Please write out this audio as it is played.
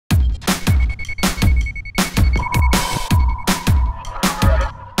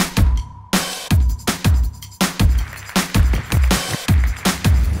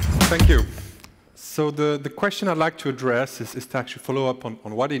So the question I'd like to address is to actually follow up on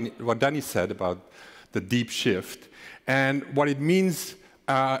what Danny said about the deep shift and what it means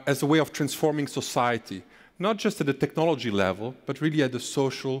as a way of transforming society, not just at the technology level, but really at the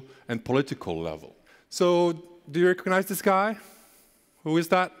social and political level. So do you recognize this guy? Who is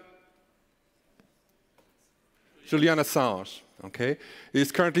that? Julian Assange. Okay.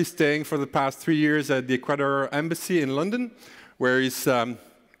 He's currently staying for the past 3 years at the Ecuador Embassy in London, where he's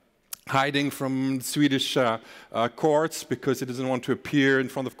hiding from Swedish courts because he doesn't want to appear in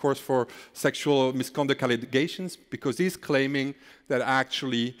front of courts for sexual misconduct allegations, because he's claiming that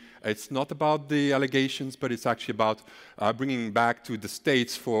actually it's not about the allegations, but it's actually about bringing back to the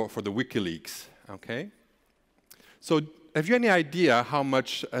States for the WikiLeaks. Okay? So have you any idea how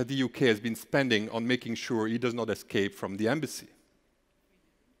much the UK has been spending on making sure he does not escape from the embassy?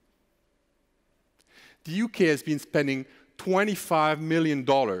 The UK has been spending $25 million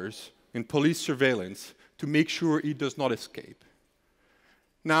in police surveillance to make sure he does not escape.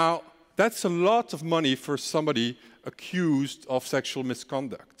 Now, that's a lot of money for somebody accused of sexual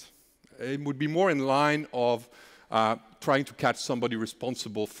misconduct. It would be more in line of trying to catch somebody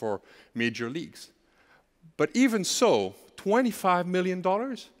responsible for major leagues. But even so, $25 million?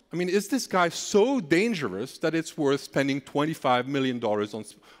 I mean, is this guy so dangerous that it's worth spending $25 million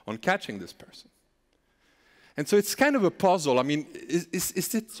on catching this person? And so it's kind of a puzzle. I mean,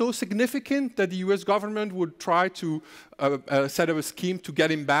 is it so significant that the US government would try to set up a scheme to get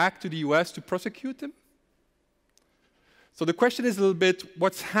him back to the US to prosecute him? So the question is a little bit,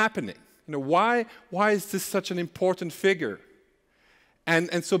 what's happening? You know, why is this such an important figure?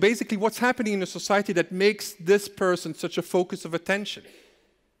 And so basically, what's happening in a society that makes this person such a focus of attention?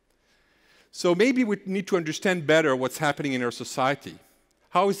 So maybe we need to understand better what's happening in our society.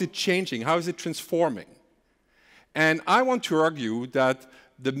 How is it changing? How is it transforming? And I want to argue that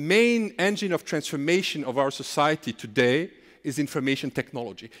the main engine of transformation of our society today is information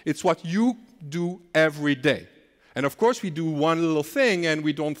technology. It's what you do every day. And of course, we do one little thing and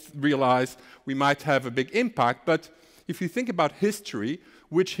we don't realize we might have a big impact. But if you think about history,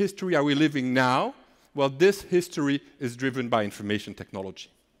 which history are we living now? Well, this history is driven by information technology.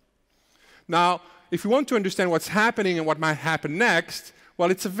 Now, if you want to understand what's happening and what might happen next, well,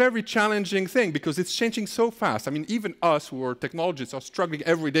 it's a very challenging thing because it's changing so fast. I mean, even us who are technologists are struggling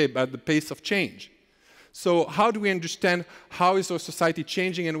every day at the pace of change. So how do we understand how is our society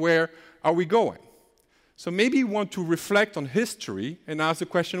changing and where are we going? So maybe you want to reflect on history and ask the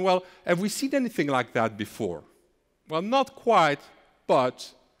question, well, have we seen anything like that before? Well, not quite,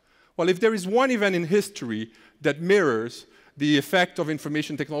 but, well, if there is one event in history that mirrors the effect of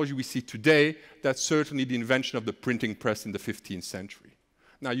information technology we see today, that's certainly the invention of the printing press in the 15th century.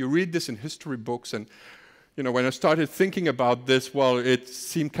 Now, you read this in history books, and you know, when I started thinking about this, well, it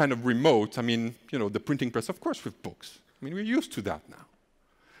seemed kind of remote. I mean, you know, the printing press, of course, with books. I mean, we're used to that now.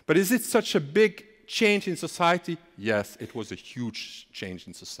 But is it such a big change in society? Yes, it was a huge change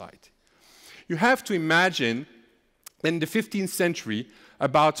in society. You have to imagine, in the 15th century,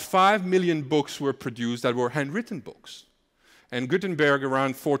 about 5 million books were produced that were handwritten books. And Gutenberg,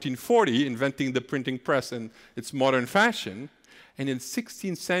 around 1440, inventing the printing press in its modern fashion. And in the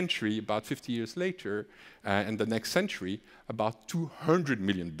 16th century, about 50 years later, and the next century, about 200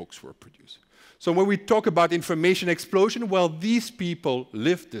 million books were produced. So when we talk about information explosion, well, these people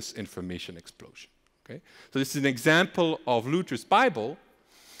lived this information explosion. Okay? So this is an example of Luther's Bible,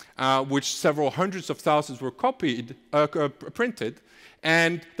 which several hundreds of thousands were printed,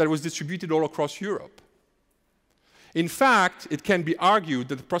 and that was distributed all across Europe. In fact, it can be argued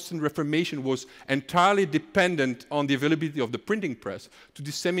that the Protestant Reformation was entirely dependent on the availability of the printing press to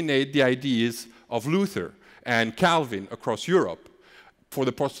disseminate the ideas of Luther and Calvin across Europe for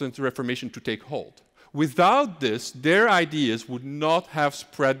the Protestant Reformation to take hold. Without this, their ideas would not have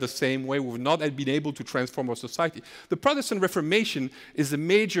spread the same way, we would not have been able to transform our society. The Protestant Reformation is a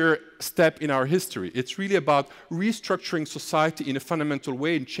major step in our history. It's really about restructuring society in a fundamental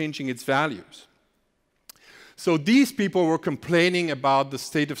way and changing its values. So these people were complaining about the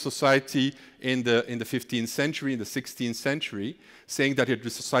state of society in the 15th century, in the 16th century, saying that the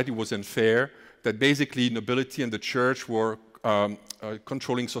society was unfair, that basically nobility and the church were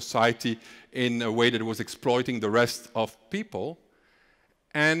controlling society in a way that was exploiting the rest of people.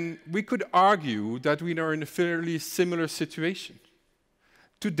 And we could argue that we are in a fairly similar situation.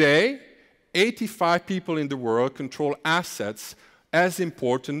 Today, 85 people in the world control assets as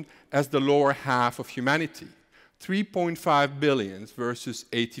important as the lower half of humanity. 3.5 billion versus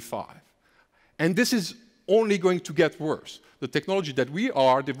 85. And this is only going to get worse. The technology that we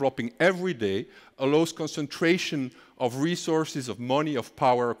are developing every day allows concentration of resources, of money, of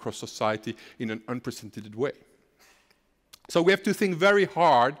power across society in an unprecedented way. So we have to think very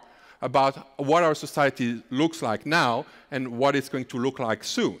hard about what our society looks like now and what it's going to look like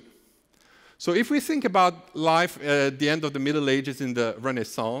soon. So if we think about life at the end of the Middle Ages in the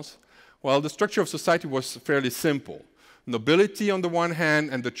Renaissance, well, the structure of society was fairly simple. Nobility on the one hand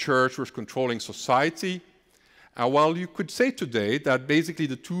and the church was controlling society. While you could say today that basically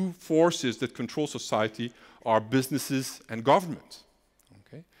the two forces that control society are businesses and government.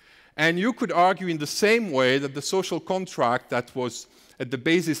 Okay? And you could argue in the same way that the social contract that was at the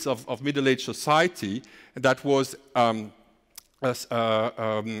basis of Middle-Age society, that was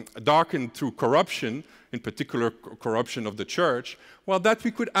darkened through corruption, in particular corruption of the church, well, that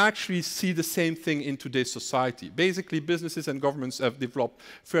we could actually see the same thing in today's society. Basically, businesses and governments have developed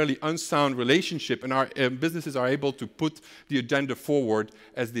fairly unsound relationship, and businesses are able to put the agenda forward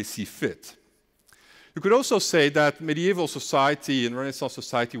as they see fit. You could also say that medieval society and Renaissance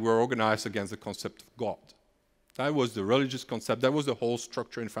society were organized against the concept of God. That was the religious concept. That was the whole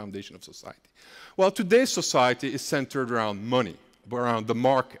structure and foundation of society. Well, today's society is centered around money, around the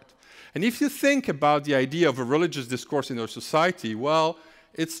market. And if you think about the idea of a religious discourse in our society, well,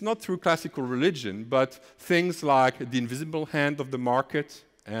 it's not through classical religion, but things like the invisible hand of the market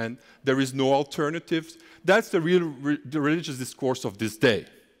and there is no alternative. That's the real the religious discourse of this day.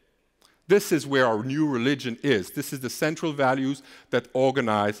 This is where our new religion is. This is the central values that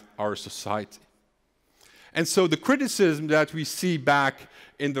organize our society. And so the criticism that we see back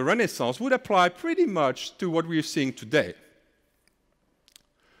in the Renaissance would apply pretty much to what we are seeing today.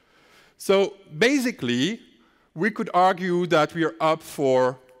 So basically, we could argue that we are up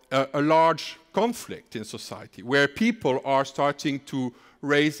for a large conflict in society, where people are starting to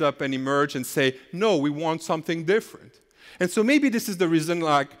raise up and emerge and say, no, we want something different. And so maybe this is the reason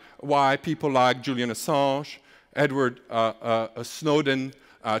why people like Julian Assange, Edward Snowden,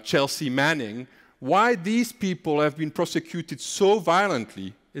 Chelsea Manning, why these people have been prosecuted so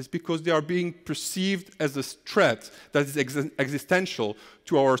violently is because they are being perceived as a threat that is existential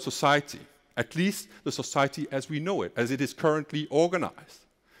to our society, at least the society as we know it, as it is currently organized.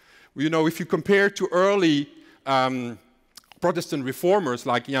 You know, if you compare to early Protestant reformers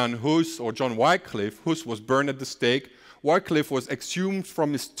like Jan Hus or John Wycliffe, Hus was burned at the stake, Wycliffe was exhumed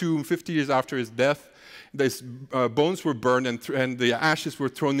from his tomb 50 years after his death, his bones were burned and the ashes were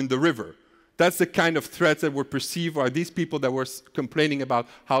thrown in the river. That's the kind of threats that were perceived by these people that were complaining about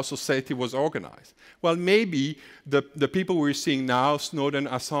how society was organized. Well, maybe the people we're seeing now, Snowden,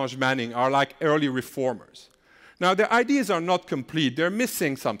 Assange, Manning, are like early reformers. Now, their ideas are not complete. They're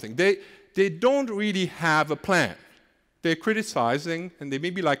missing something. They don't really have a plan. They're criticizing, and they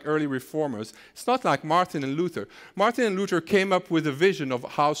may be like early reformers. It's not like Martin and Luther. Martin and Luther came up with a vision of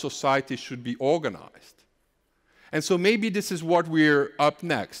how society should be organized. And so maybe this is what we're up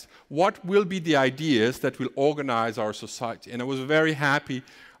next. What will be the ideas that will organize our society? And I was very happy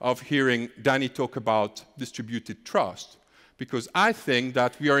of hearing Danny talk about distributed trust, because I think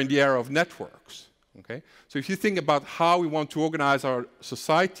that we are in the era of networks. Okay? So if you think about how we want to organize our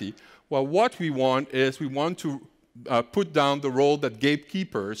society, well, what we want is we want to put down the role that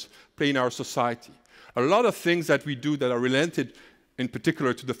gatekeepers play in our society. A lot of things that we do that are related in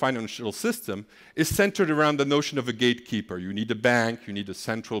particular to the financial system, is centered around the notion of a gatekeeper. You need a bank, you need a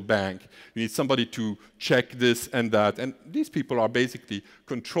central bank, you need somebody to check this and that. And these people are basically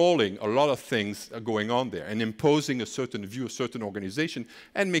controlling a lot of things going on there and imposing a certain view, a certain organization,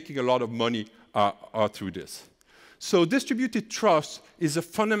 and making a lot of money through this. So distributed trust is a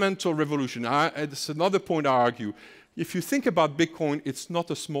fundamental revolution. It's another point I argue. If you think about Bitcoin, it's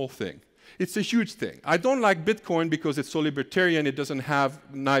not a small thing. It's a huge thing. I don't like Bitcoin because it's so libertarian, it doesn't have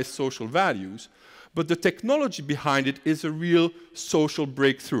nice social values, but the technology behind it is a real social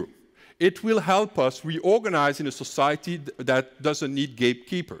breakthrough. It will help us reorganize in a society that doesn't need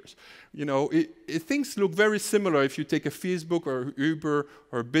gatekeepers. You know, things look very similar if you take a Facebook or Uber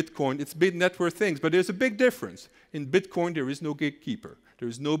or Bitcoin. It's big network things, but there's a big difference. In Bitcoin, there is no gatekeeper. There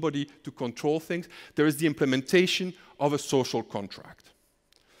is nobody to control things. There is the implementation of a social contract.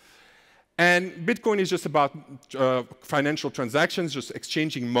 And Bitcoin is just about financial transactions, just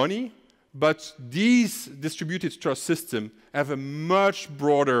exchanging money. But these distributed trust systems have a much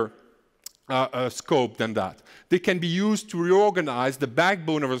broader scope than that. They can be used to reorganize the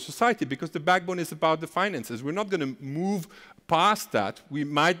backbone of a society, because the backbone is about the finances. We're not going to move past that. We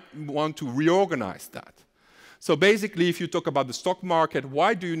might want to reorganize that. So basically, if you talk about the stock market,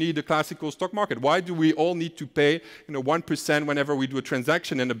 why do you need a classical stock market? Why do we all need to pay 1% whenever we do a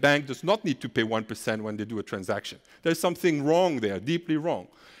transaction, and a bank does not need to pay 1% when they do a transaction? There's something wrong there, deeply wrong.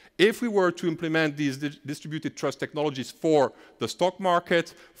 If we were to implement these distributed trust technologies for the stock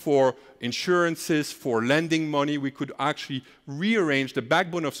market, for insurances, for lending money, we could actually rearrange the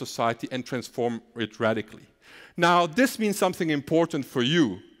backbone of society and transform it radically. Now, this means something important for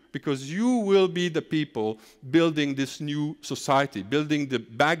you, because you will be the people building this new society, building the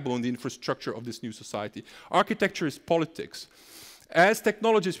backbone, the infrastructure of this new society. Architecture is politics. As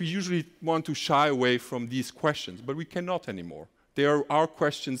technologists, we usually want to shy away from these questions, but we cannot anymore. They are our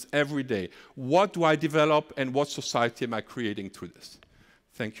questions every day. What do I develop and what society am I creating through this?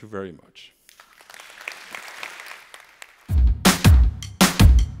 Thank you very much.